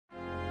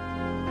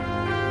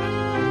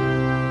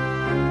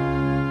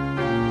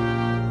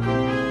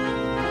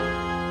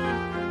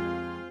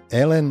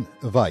Elen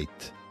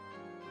Vajt.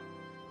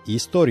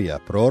 Istorija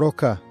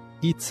proroka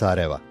i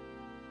careva.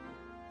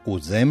 U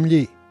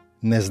zemlji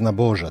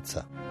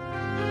neznabožaca.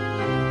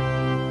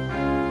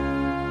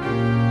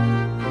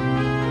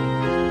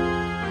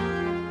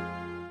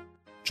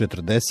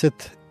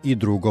 Četrdeset i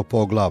drugo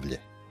poglavlje.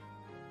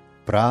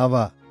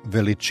 Prava,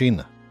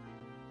 velicina.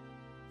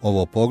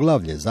 Ovo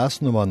poglavlje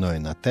zasnovano je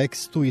na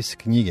tekstu iz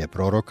knjige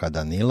proroka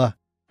Danila,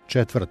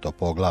 4.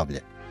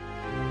 poglavlje.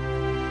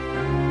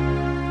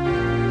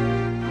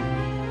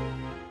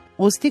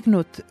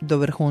 Ustignut do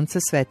vrhunca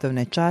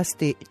svetovne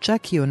časti,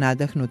 čak i u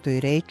nadahnutoj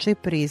reči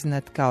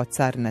priznat kao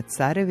car nad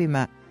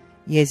carevima,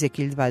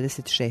 Jezekilj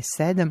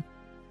 26.7,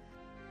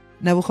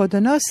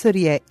 Navuhodonosor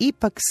je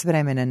ipak s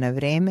vremena na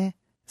vreme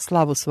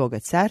slavu svoga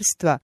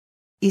carstva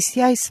i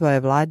sjaj svoje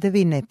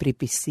vladavine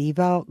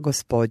pripisivao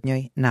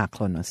gospodnjoj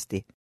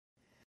naklonosti.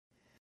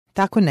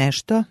 Tako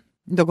nešto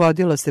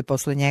dogodilo se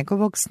posle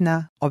njegovog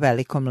sna o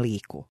velikom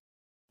liku.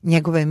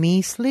 Njegove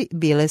misli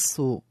bile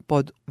su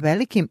pod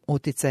velikim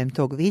uticajem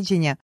tog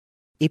viđenja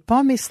i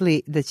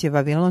pomisli da će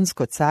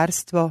Vavilonsko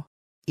carstvo,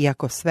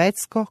 iako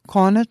svetsko,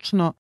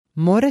 konačno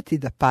morati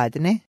da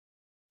padne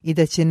i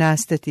da će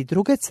nastati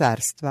druga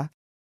carstva,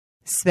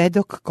 sve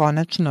dok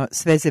konačno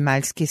sve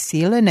zemaljske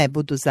sile ne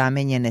budu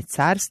zamenjene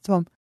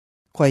carstvom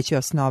koje će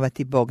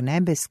osnovati Bog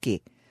nebeski,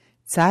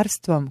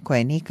 carstvom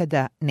koje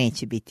nikada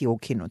neće biti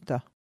ukinuto.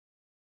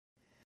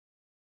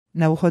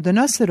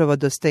 Navuhodonosorovo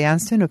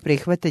dostojanstveno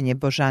prihvatanje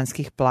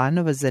božanskih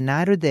planova za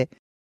narode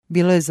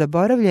bilo je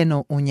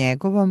zaboravljeno u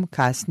njegovom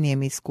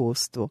kasnijem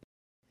iskustvu.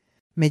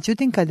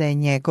 Međutim, kada je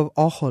njegov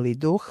oholi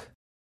duh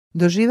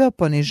doživeo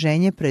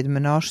poniženje pred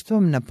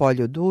mnoštvom na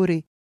polju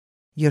Duri,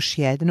 još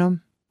jednom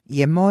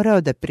je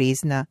morao da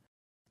prizna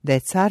da je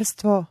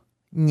carstvo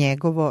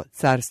njegovo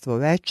carstvo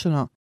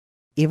večno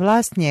i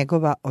vlast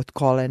njegova od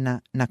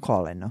kolena na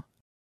koleno.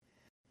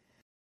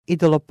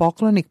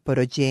 Idolopoklonik po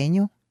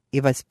rođenju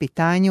i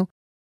vaspitanju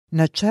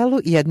na čelu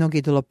jednog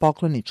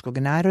idolopokloničkog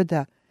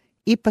naroda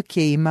ipak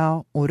je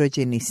imao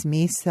urođeni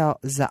smisao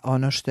za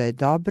ono što je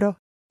dobro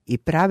i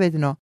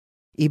pravedno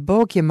i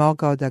Bog je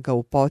mogao da ga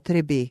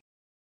upotrebi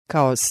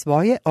kao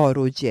svoje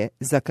oruđe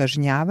za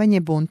kažnjavanje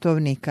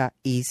buntovnika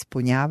i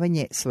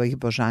ispunjavanje svojih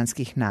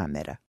božanskih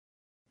namera.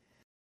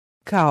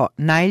 Kao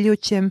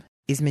najljućem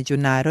između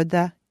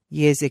naroda,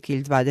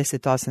 Jezekilj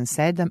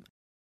 28.7,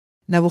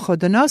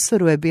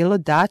 Navuhodonosoru je bilo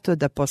dato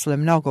da posle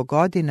mnogo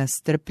godina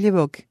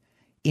strpljivog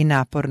i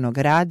napornog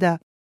rada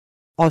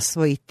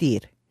osvoji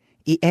Tir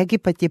i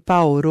Egipat je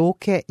pao u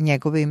ruke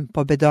njegovim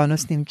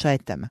pobedonosnim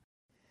četama.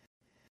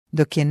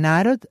 Dok je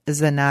narod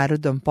za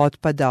narodom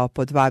potpadao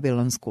pod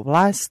vavilonsku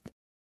vlast,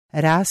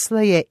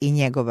 rasla je i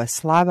njegova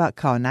slava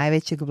kao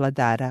najvećeg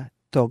vladara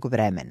tog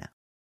vremena.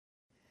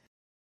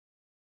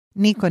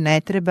 Niko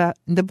ne treba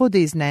da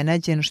bude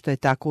iznenađen što je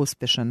tako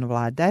uspešan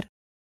vladar,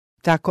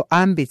 tako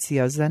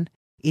ambiciozan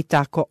i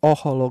tako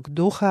oholog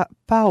duha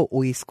pao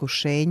u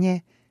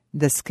iskušenje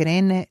da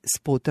skrene s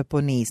puta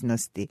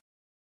poniznosti,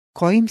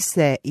 kojim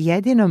se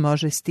jedino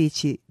može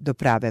stići do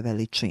prave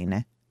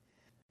veličine.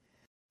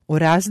 U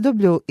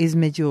razdoblju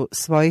između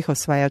svojih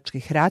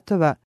osvajačkih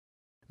ratova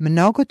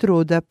mnogo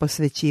truda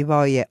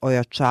posvećivao je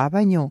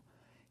ojačavanju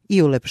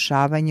i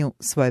ulepšavanju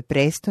svoje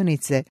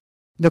prestonice,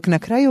 dok na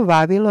kraju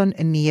Vavilon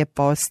nije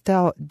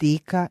postao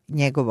dika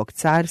njegovog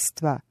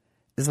carstva,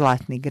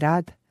 zlatni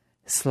grad,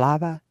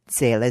 slava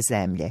cele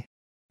zemlje.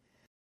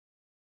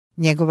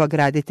 Njegova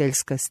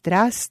graditeljska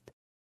strast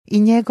i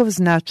njegov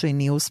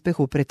značajni uspeh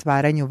u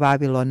pretvaranju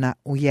Vavilona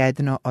u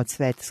jedno od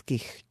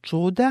svetskih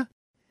čuda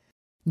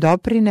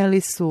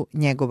doprineli su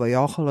njegovoj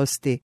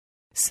oholosti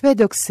sve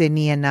dok se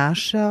nije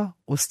našao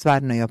u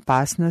stvarnoj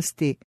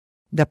opasnosti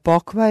da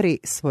pokvari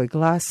svoj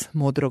glas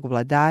mudrog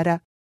vladara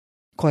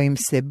kojim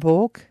se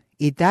Bog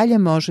i dalje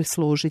može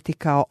služiti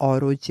kao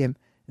oruđem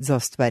za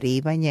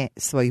ostvarivanje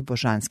svojih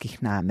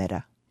božanskih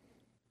namera.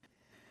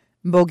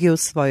 Bog je u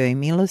svojoj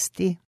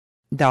milosti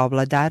dao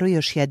vladaru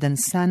još jedan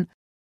san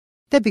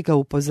da bi ga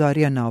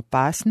upozorio na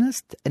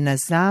opasnost, na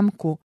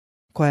zamku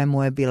koja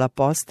mu je bila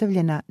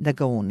postavljena da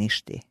ga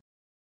uništi.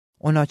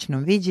 U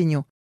noćnom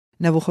viđenju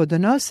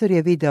Navuhodonosor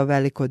je video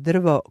veliko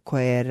drvo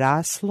koje je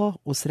raslo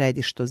u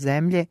središtu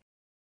zemlje,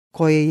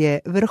 koje je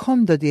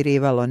vrhom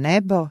dodirivalo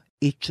nebo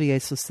i čije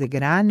su se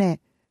grane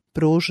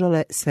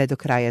pružale sve do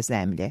kraja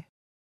zemlje.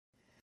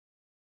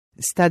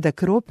 Stada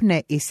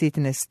krupne i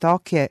sitne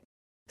stoke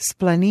s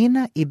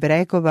planina i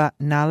bregova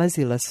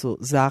nalazila su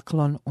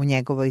zaklon u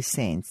njegovoj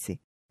senci,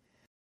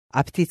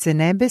 a ptice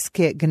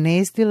nebeske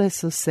gnezdile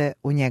su se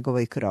u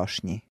njegovoj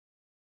krošnji.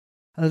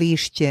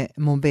 Lišće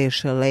mu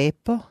beše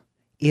lepo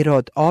i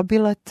rod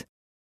obilat,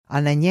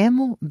 a na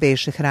njemu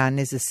beše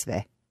hrane za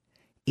sve,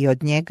 i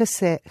od njega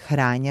se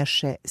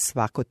hranjaše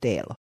svako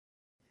telo.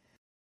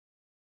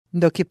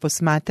 Dok je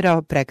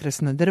posmatrao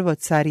prekrasno drvo,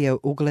 car je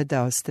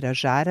ugledao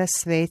stražara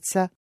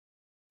sveca,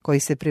 koji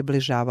se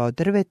približavao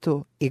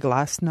drvetu i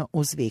glasno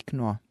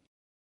uzviknuo: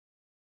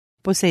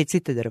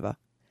 Posecite drvo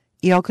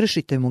i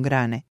okršite mu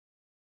grane.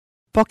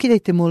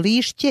 Pokidajte mu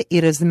lišće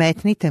i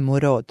razmetnite mu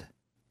rod.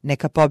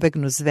 Neka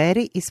pobegnu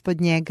zveri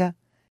ispod njega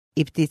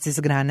i ptice s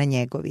grana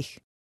njegovih.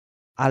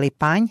 Ali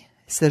panj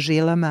sa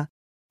žilama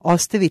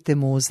ostavite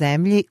mu u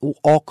zemlji, u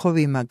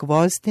okovima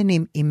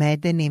gvozdenim i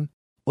medenim,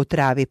 u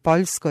travi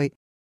poljskoj,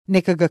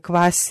 neka ga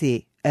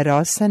kvasi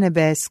rosa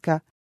nebeska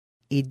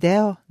i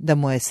deo da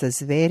mu je sa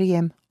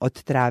zverijem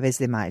od trave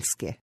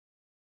zemaljske.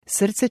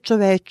 Srce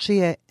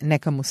čovečije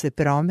neka mu se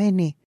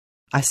promeni,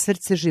 a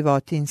srce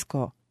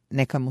životinjsko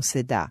neka mu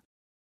se da.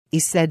 I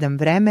 7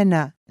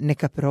 vremena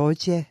neka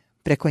prođe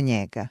preko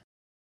njega.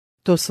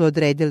 To su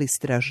odredili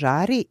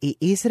stražari i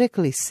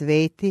izrekli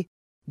sveti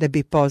da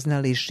bi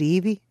poznali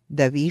živi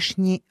da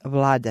višnji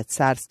vlada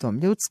carstvom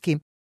ljudskim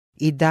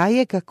i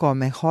daje ga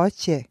kome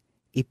hoće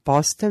i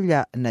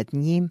postavlja nad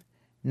njim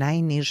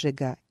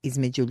najnižega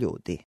između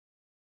ljudi.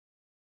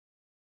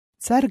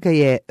 Car ga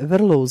je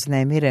vrlo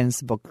uznemiren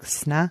zbog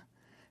sna,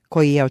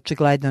 koji je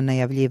očigledno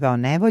najavljivao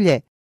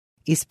nevolje,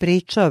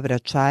 ispričao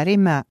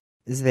vračarima,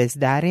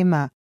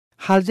 zvezdarima,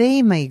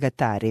 haldejima i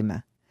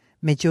gatarima.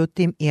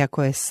 Međutim,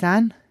 iako je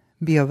san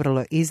bio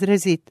vrlo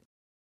izrazit,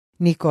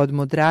 niko od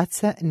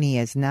mudraca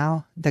nije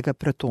znao da ga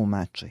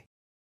protumači.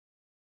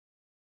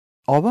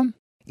 Ovom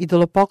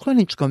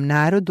idolopokloničkom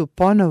narodu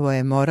ponovo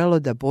je moralo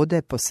da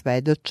bude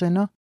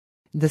posvedočeno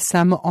da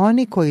samo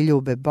oni koji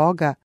ljube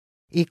Boga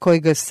i koji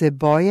ga se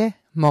boje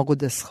mogu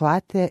da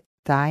shvate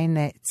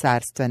tajne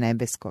Carstva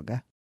nebeskoga.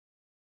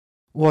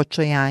 U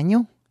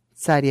očajanju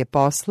car je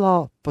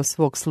poslao po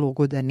svog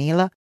slugu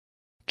Danila,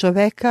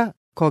 čoveka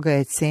koga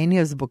je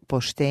cenio zbog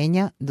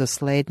poštenja,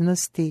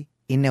 doslednosti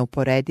i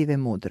neuporedive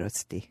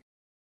mudrosti.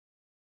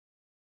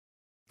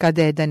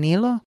 Kada je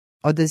Danilo,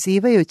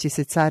 odazivajući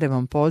se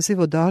carevom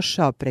pozivu,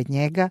 došao pred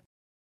njega,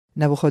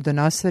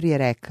 Navuhodonosor je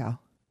rekao: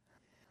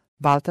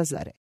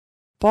 Baltazare,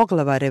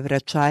 poglavare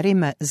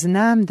vračarima,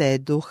 znam da je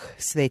duh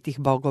svetih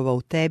bogova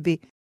u tebi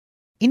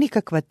i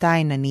nikakva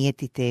tajna nije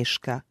ti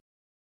teška.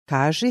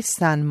 Kaži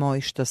san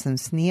moj što sam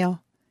snio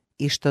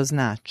i što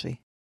znači.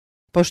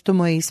 Pošto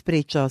mu je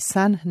ispričao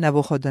san,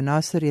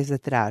 Navuhodonosor je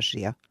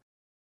zatražio: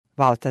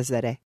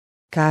 Baltazare,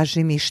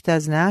 kaži mi šta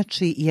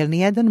znači, jer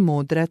nijedan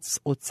mudrac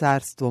u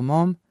carstvu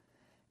mom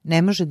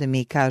ne može da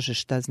mi kaže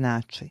šta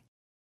znači,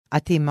 a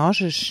ti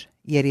možeš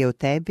jer je u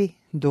tebi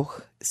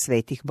duh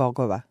svetih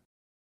bogova.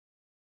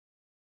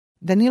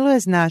 Danilo je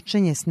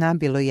značenje sna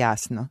bilo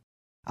jasno,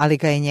 ali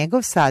ga je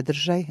njegov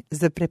sadržaj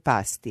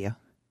zaprepastio.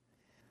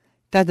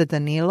 Tada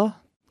Danilo,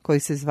 koji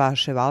se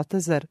zvaše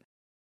Baltazar,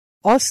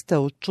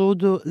 ostao u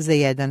čudu za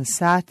 1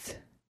 sat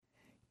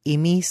i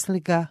misli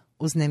ga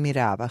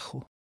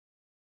uznemiravahu.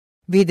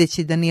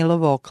 Videći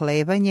Danilovo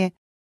oklevanje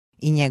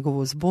i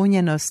njegovu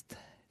zbunjenost,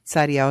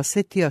 car je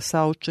osjetio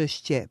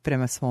saučešće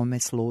prema svome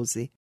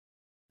sluzi.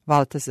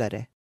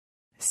 Baltazare,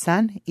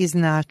 san i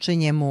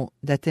značenje mu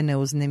da te ne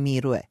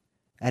uznemiruje,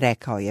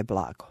 rekao je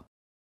blago.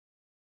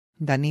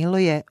 Danilo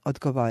je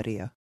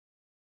odgovorio: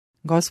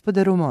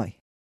 Gospodaru moj,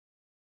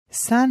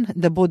 san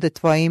da bude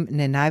tvojim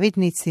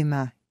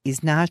nenavidnicima i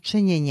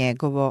značenje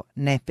njegovo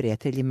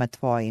neprijateljima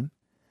tvojim.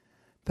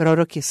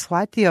 Prorok je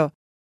shvatio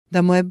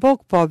da mu je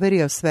Bog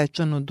poverio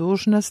svečanu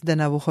dužnost da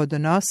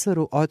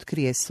Navuhodonosoru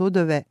otkrije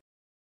sudove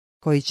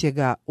koji će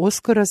ga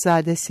uskoro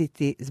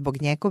zadesiti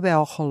zbog njegove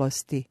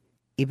oholosti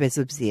i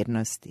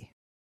bezobzirnosti.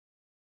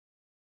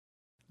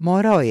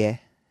 Morao je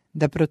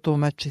da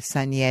protumači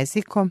san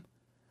jezikom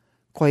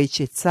koji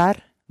će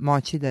car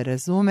moći da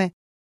razume,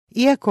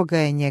 iako ga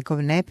je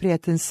njegov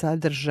neprijatan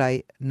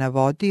sadržaj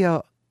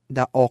navodio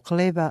da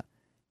okleva,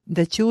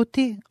 da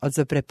ćuti od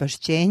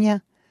zaprepašćenja,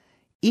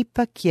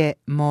 ipak je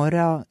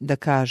morao da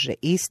kaže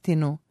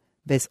istinu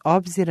bez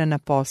obzira na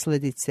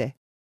posljedice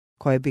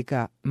koje bi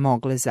ga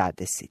mogle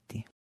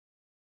zadesiti.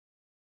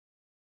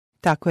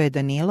 Tako je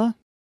Danilo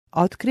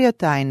otkrio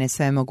tajne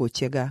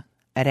svemogućega,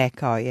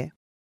 rekao je: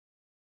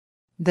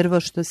 Drvo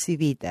što si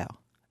video,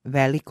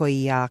 veliko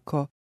i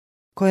jako,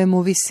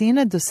 kojemu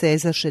visina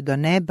dosezaše do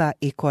neba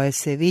i koje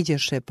se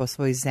viđaše po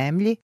svoj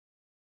zemlji,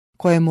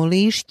 kojemu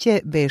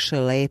lišće beše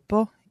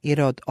lepo i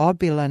rod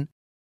obilan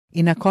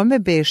i na kome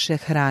beše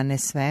hrane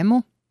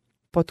svemu,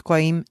 pod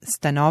kojim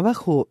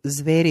stanovahu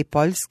zveri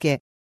poljske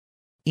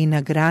i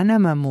na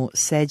granama mu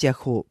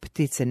seđahu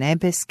ptice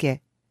nebeske,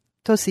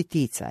 to si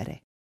ti, care,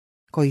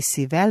 koji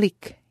si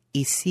velik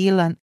i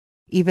silan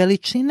i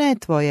veličina je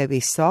tvoja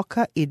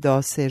visoka i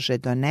doseže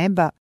do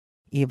neba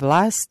i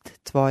vlast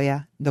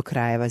tvoja do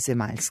krajeva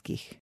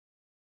zemaljskih.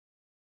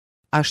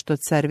 A što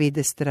car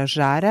vide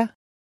stražara,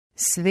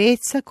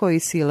 sveca koji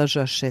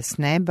silažaše s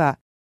neba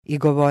i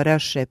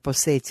govoraše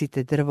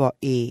posecite drvo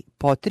i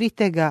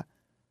potrite ga,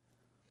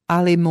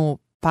 ali mu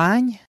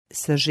panj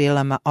sa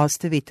žilama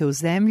ostavite u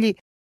zemlji,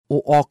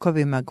 u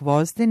okovima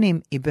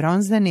gvozdenim i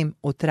bronzanim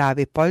u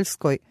travi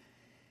poljskoj,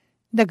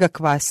 da ga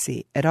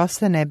kvasi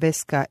rosa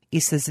nebeska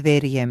i sa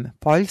zverijem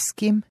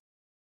poljskim,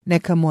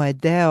 neka mu je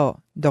deo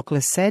dokle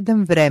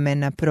 7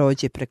 vremena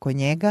prođe preko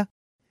njega.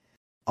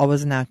 Ovo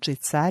znači,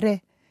 care,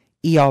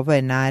 i ovo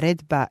je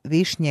naredba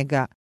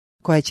višnjega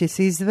koja će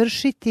se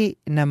izvršiti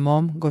na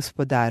mom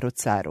gospodaru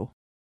caru.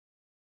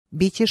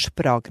 Bićeš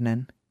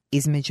prognan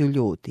između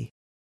ljudi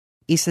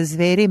i sa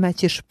zverima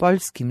ćeš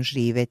poljskim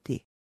živeti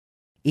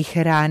i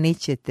hranit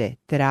ćete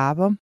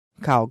travom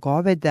kao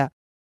goveda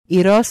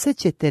i rosa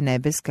će te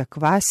nebeska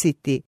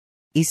kvasiti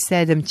i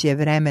 7 će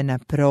vremena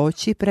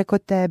proći preko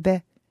tebe,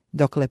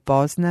 dokle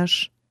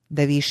poznaš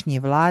da višnji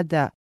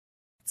vlada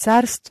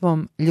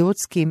carstvom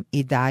ljudskim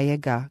i daje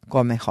ga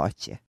kome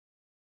hoće.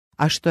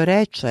 A što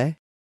reče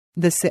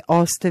da se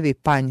ostavi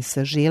panj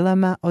sa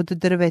žilama od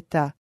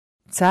drveta,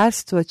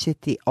 carstvo će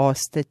ti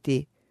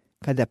ostati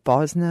kada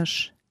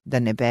poznaš da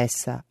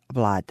nebesa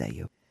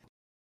vladaju.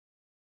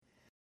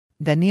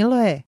 Danilo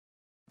je,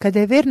 kada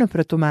je verno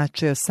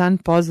protumačio san,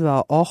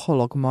 pozvao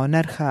oholog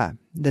monarha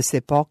da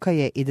se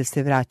pokaje i da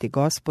se vrati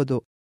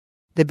Gospodu,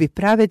 da bi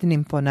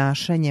pravednim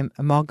ponašanjem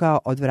mogao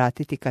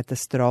odvratiti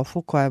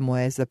katastrofu koja mu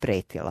je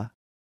zapretila.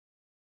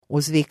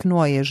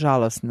 Uzviknuo je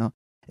žalosno: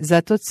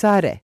 zato,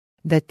 care,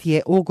 da ti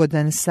je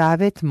ugodan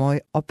savjet moj,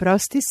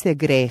 oprosti se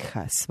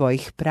greha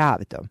svojih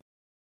pravdom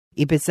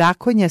i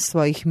bezakonja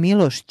svojih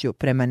milošću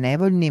prema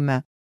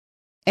nevoljnima,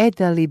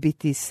 da li bi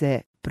ti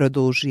se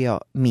produžio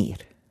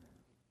mir.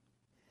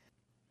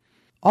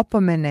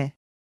 Opomene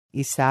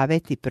i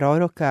savjeti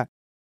proroka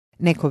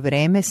neko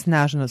vreme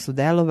snažno su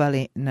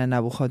delovali na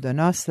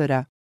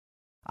Navuhodonosora,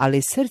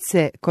 ali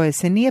srce koje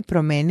se nije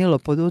promenilo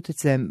pod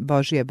uticajem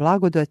Božje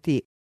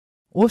blagodati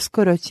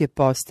uskoro će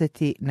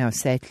postati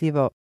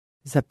neosjetljivo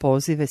za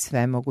pozive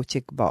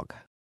svemogućeg Boga.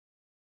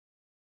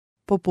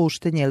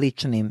 Popuštanje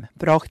ličnim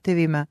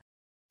prohtevima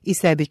i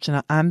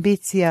sebična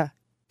ambicija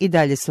i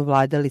dalje su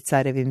vladali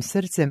carevim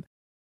srcem,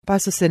 pa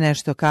su se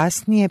nešto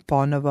kasnije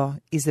ponovo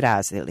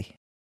izrazili.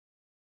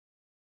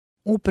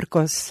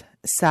 Uprkos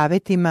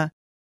savjetima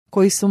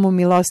koji su mu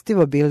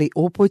milostivo bili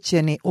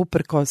upućeni,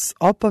 uprkos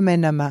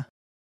opomenama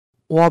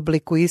u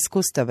obliku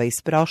iskustava iz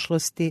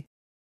prošlosti,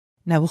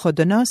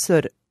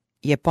 Navuhodonosor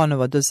je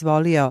ponovo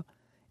dozvolio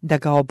da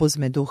ga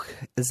obuzme duh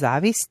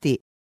zavisti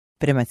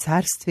prema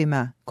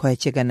carstvima koje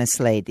će ga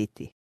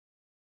naslediti.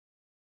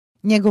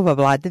 Njegova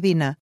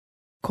vladavina,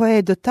 koja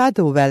je do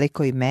tada u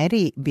velikoj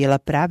meri bila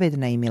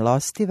pravedna i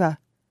milostiva,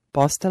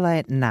 postala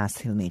je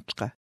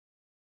nasilnička.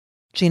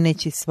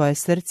 Čineći svoje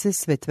srce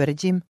sve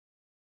tvrđim,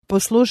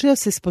 poslužio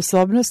se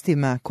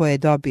sposobnostima koje je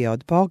dobio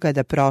od Boga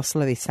da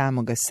proslavi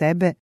samoga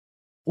sebe,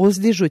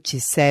 uzdižući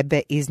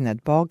sebe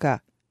iznad Boga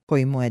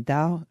koji mu je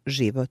dao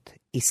život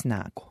i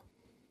snagu.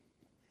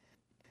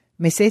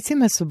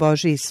 Mesecima su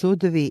Božji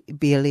sudovi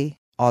bili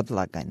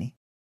odlagani.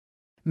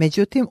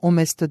 Međutim,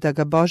 umjesto da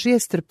ga Božje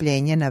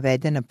strpljenje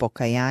navede na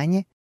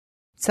pokajanje,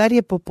 car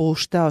je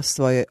popuštao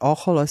svojoj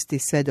oholosti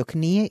sve dok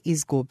nije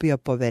izgubio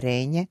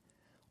poverenje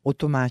u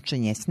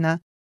tumačenje sna,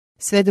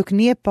 sve dok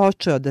nije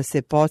počeo da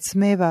se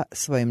podsmeva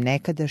svojim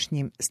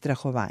nekadašnjim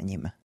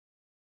strahovanjima.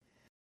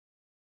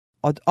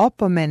 Od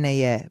opomene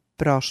je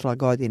prošla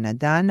godina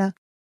dana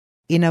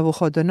i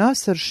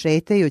Navuhodonosor,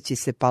 šetajući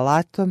se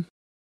palatom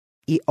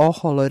i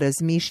oholo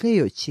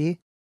razmišljajući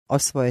o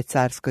svojoj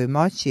carskoj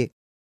moći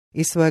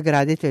i svojoj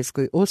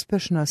graditeljskoj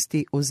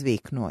uspešnosti,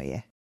 uzviknuo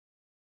je: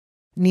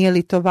 nije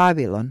li to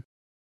Vavilon,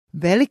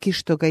 veliki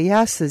što ga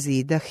ja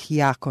sazidah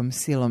jakom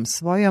silom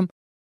svojom,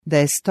 da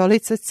je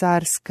stolica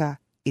carska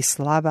i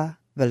slava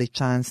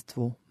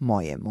veličanstvu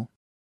mojemu.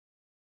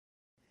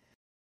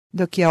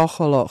 Dok je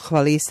oholo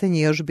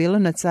hvalisanje još bilo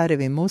na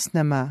carevim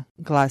usnama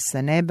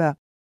glasa neba,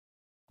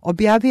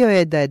 objavio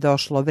je da je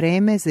došlo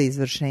vreme za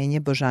izvršenje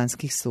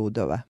božanskih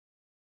sudova.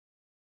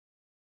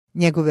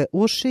 Njegove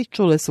uši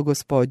čule su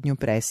Gospodnju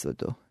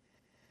presudu.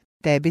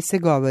 Tebi se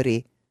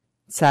govori: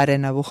 care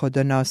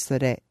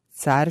Navuhodonosore,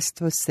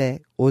 carstvo se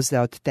uze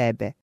od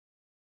tebe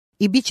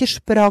i bit ćeš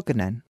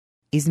prognan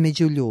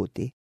između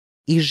ljudi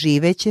i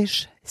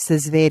živećeš sa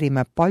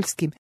zverima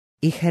poljskim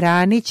i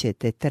hranit će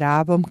te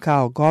travom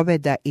kao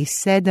goveda i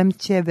 7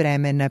 će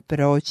vremena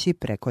proći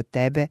preko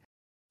tebe,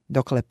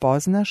 dokle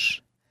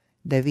poznaš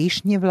da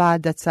višnji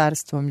vlada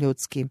carstvom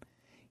ljudskim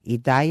i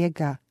daje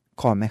ga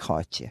kome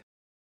hoće.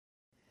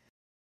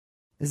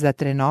 Za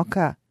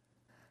trenoka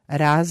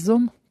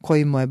razum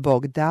koji mu je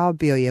Bog dao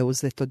bio je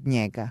uzet od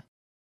njega.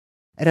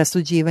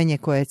 Rasuđivanje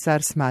koje je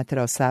car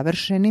smatrao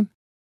savršenim,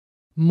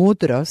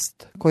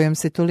 mudrost kojom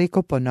se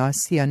toliko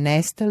ponosio,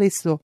 nestali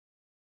su,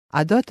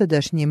 a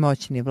dotadašnji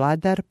moćni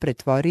vladar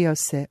pretvorio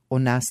se u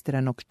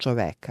nastranog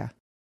čoveka.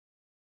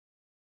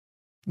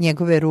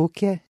 Njegove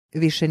ruke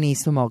više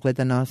nisu mogle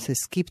da nose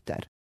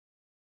skiptar.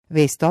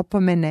 Vest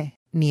opomene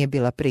nije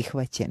bila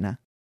prihvaćena.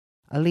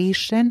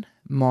 Lišen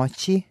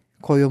moći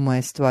koju mu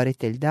je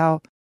stvoritelj dao,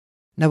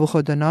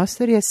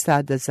 Navuhodonosor je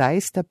sada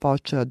zaista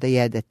počeo da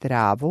jede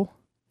travu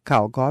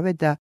kao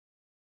goveda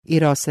i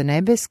rosa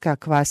nebeska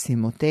kvasi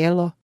mu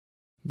telo,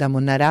 da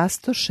mu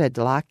narastoše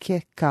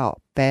dlake kao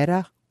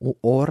pera u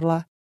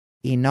orla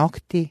i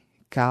nokti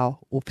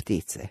kao u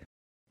ptice.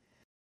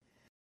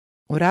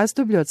 U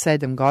razdoblju od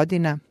 7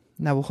 godina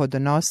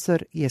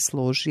Navuhodonosor je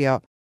služio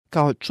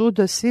kao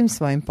čudo svim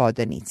svojim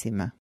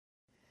podanicima.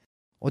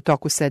 U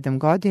toku 7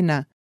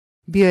 godina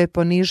bio je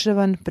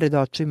ponižavan pred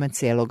očima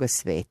cijeloga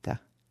sveta,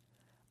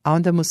 a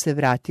onda mu se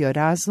vratio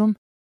razum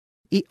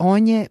i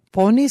on je,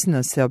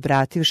 ponizno se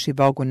obrativši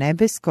Bogu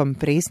nebeskom,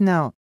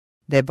 priznao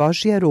da je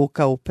Božja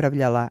ruka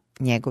upravljala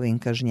njegovim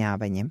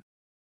kažnjavanjem.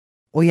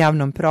 U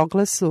javnom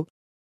proglasu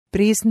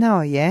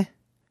priznao je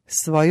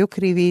svoju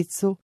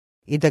krivicu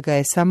i da ga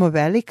je samo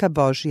velika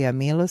Božja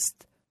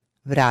milost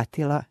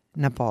vratila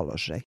na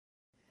položaj.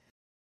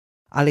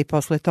 Ali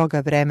posle toga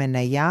vremena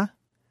ja,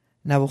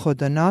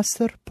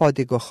 Navuhodonosor,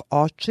 podigoh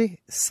oči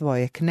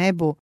svoje k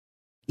nebu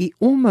i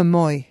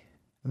moj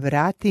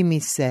vrati mi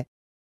se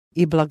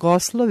i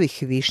blagoslovih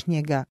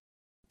višnjega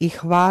i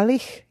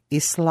hvalih i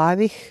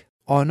slavih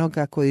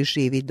onoga koji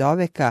živi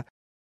doveka,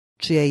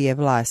 čija je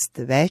vlast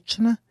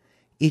večna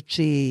i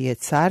čije je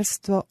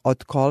carstvo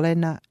od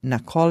kolena na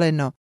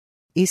koleno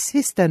i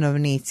svi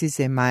stanovnici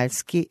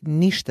zemaljski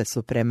ništa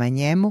su prema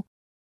njemu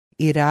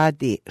i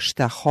radi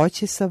šta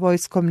hoće sa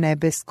vojskom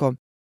nebeskom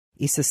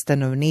i sa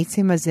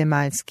stanovnicima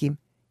zemaljskim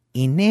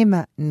i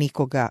nema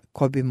nikoga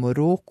ko bi mu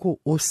ruku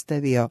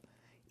ustavio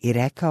i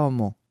rekao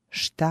mu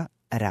šta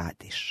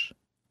radiš.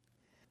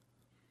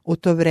 U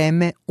to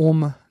vreme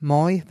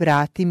moj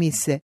vrati mi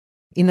se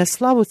i na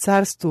slavu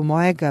carstvu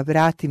mojega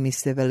vrati mi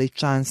se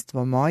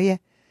veličanstvo moje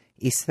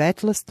i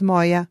svetlost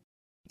moja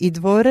i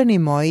dvorani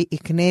moji i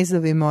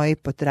knezovi moji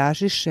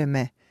potražiše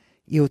me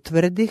i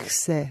utvrdih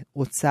se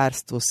u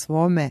carstvu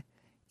svome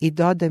i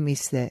doda mi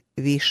se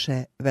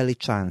više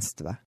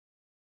veličanstva.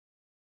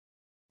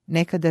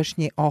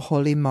 Nekadašnji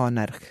oholi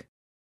monarh.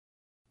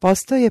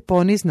 Postao je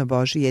ponizno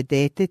Božije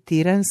dete,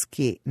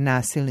 tiranski,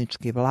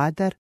 nasilnički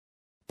vladar,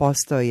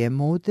 postao je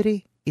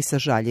mudri i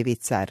sažaljivi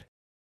car.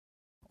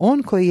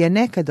 On koji je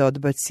nekada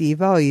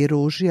odbacivao i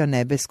ružio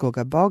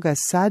nebeskoga Boga,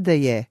 sada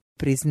je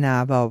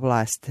priznavao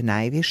vlast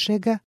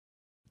najvišega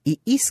i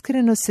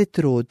iskreno se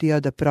trudio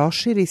da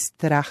proširi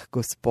strah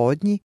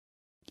Gospodnji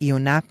i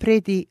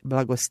unapredi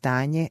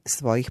blagostanje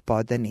svojih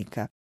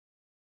podanika.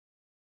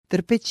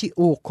 Trpeći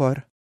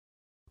ukor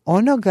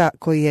onoga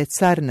koji je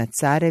car nad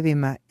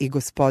carevima i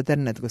gospodar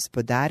nad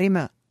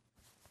gospodarima,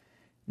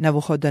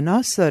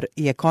 Navuhodonosor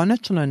je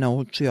konačno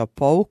naučio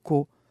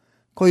pouku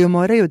koju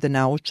moraju da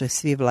nauče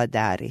svi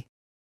vladari,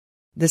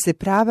 da se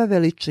prava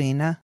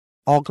veličina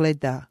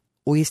ogleda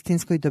u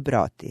istinskoj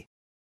dobroti.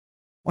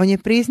 On je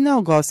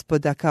priznao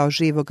Gospoda kao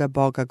živoga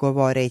Boga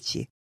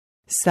govoreći: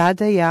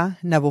 sada ja,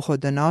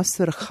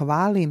 Navuhodonosor,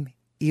 hvalim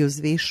i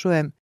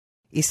uzvišujem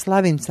i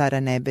slavim cara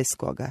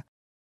nebeskoga,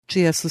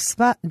 čija su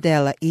sva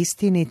dela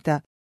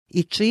istinita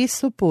i čiji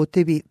su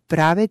putevi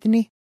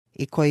pravedni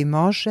i koji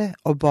može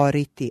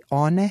oboriti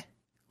one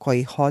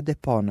koji hode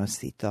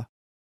ponosito.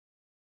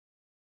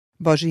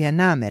 Božja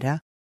namera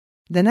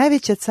da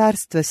najveća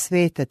carstva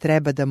sveta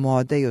treba da mu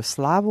odaju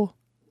slavu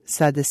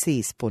sada se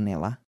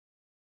ispunila.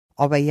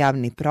 Ovaj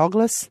javni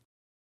proglas,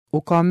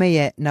 u kome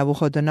je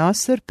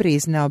Navuhodonosor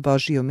priznao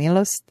Božju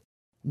milost,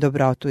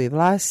 dobrotu i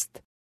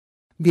vlast,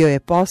 bio je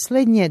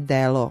posljednje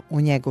delo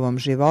u njegovom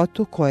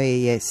životu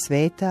koje je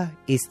sveta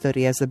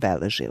istorija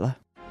zabeležila.